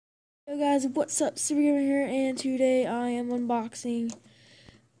Hey guys, what's up? Supergamer here, and today I am unboxing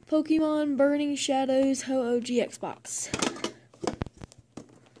Pokemon Burning Shadows Ho-Oh GX box.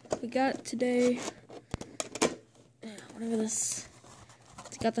 We got it today. Whatever this.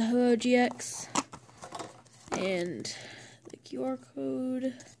 It's got the Ho-Oh GX and the QR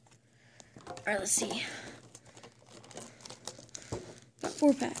code. Alright, let's see. Got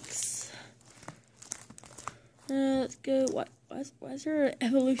 4 packs. Let's go. Why is there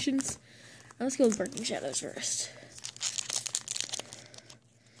evolutions? Let's go with Burning Shadows first.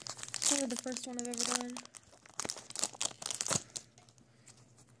 Probably the first one I've ever done.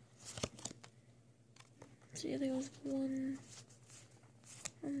 See, I think it was one.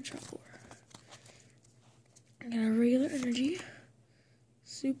 I'm gonna try 4. I got a regular energy,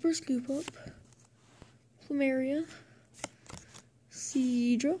 super scoop up, Plumeria,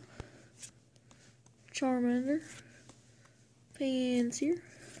 Seadra, Charmander, Pansear,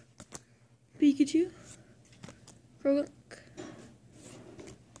 Pikachu, Croagunk,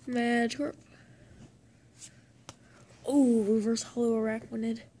 Magikarp. Oh, reverse holo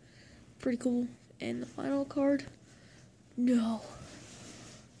Arachnid. Pretty cool. And the final card. No.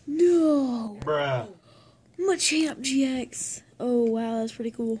 Bruh. Machamp GX. Oh, wow, that's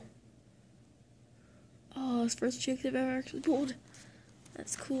pretty cool. Oh, it's the first GX I've ever actually pulled.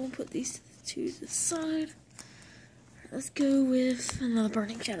 That's cool. Put these two to the side. Let's go with another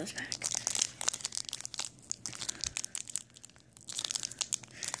Burning Shadows pack.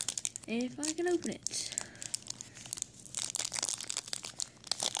 If I can open it.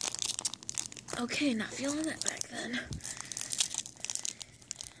 Okay, not feeling that back then.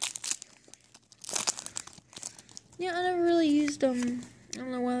 Yeah, I never really used I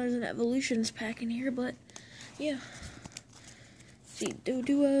don't know why there's an evolutions pack in here, but yeah. See,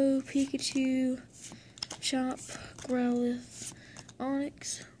 Doduo, Pikachu, Chop, Growlithe,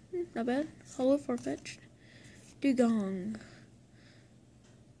 Onix, not bad. Holo Farfetch'd, Dugong,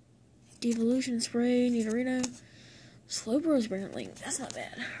 Devolution Spray, Nidorino, Slowbro Brandling. That's not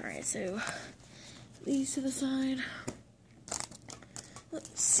bad. Alright, so these to the side.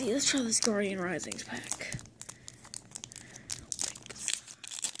 Let's see, let's try this Guardian Risings pack.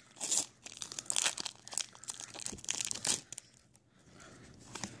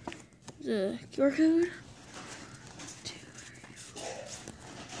 The QR code.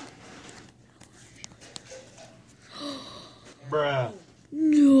 Bruh.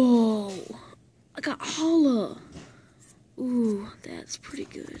 No! I got Hala! Ooh, that's pretty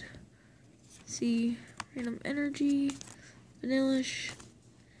good. See, Random Energy, Vanillish,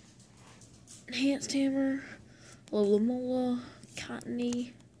 Enhanced Hammer, Alomola,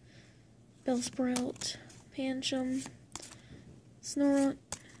 Cottony, Bellsprout, Pancham, Snorunt,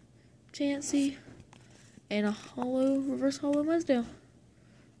 Chansey, and a reverse holo Mudsdale.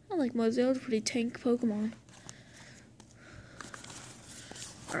 I like Mudsdale, it's a pretty tank Pokemon.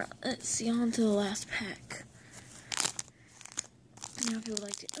 Alright, let's see, on to the last pack. Now, if you would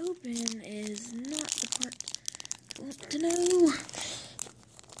like to open is not the part I want to know.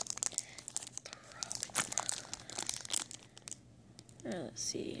 Let's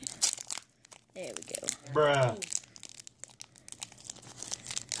see. There we go. Bruh.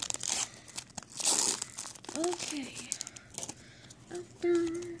 Okay.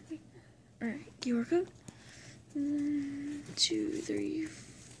 Alright, QR code. 1, 2, 3,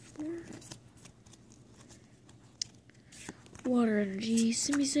 4. Water Energy,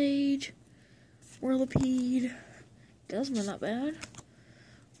 Simisage, Whirlipede, Guzma, not bad.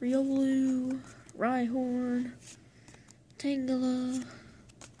 Riolu, Rhyhorn, Tangela,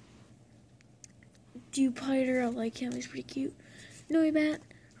 Dewpider, I like him, he's pretty cute. Noibat,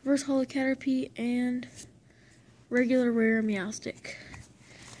 reverse holo Caterpie, and regular rare Meowstic.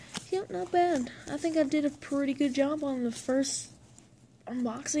 Yep, not bad. I think I did a pretty good job on the first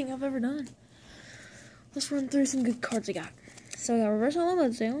unboxing I've ever done. Let's run through some good cards I got. So I got reverse holo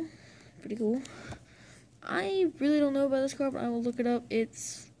Mudsdale, pretty cool. I really don't know about this card, but I will look it up.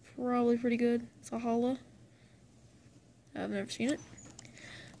 It's probably pretty good. It's a holo. I've never seen it.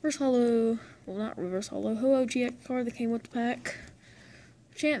 Reverse holo, well, not reverse holo, Ho-Oh GX card that came with the pack.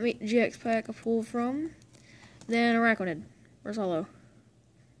 Champ GX pack I pulled from. Then Arachnid, reverse holo.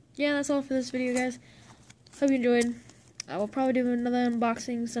 Yeah, that's all for this video, guys. Hope you enjoyed. I will probably do another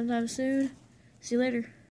unboxing sometime soon. See you later.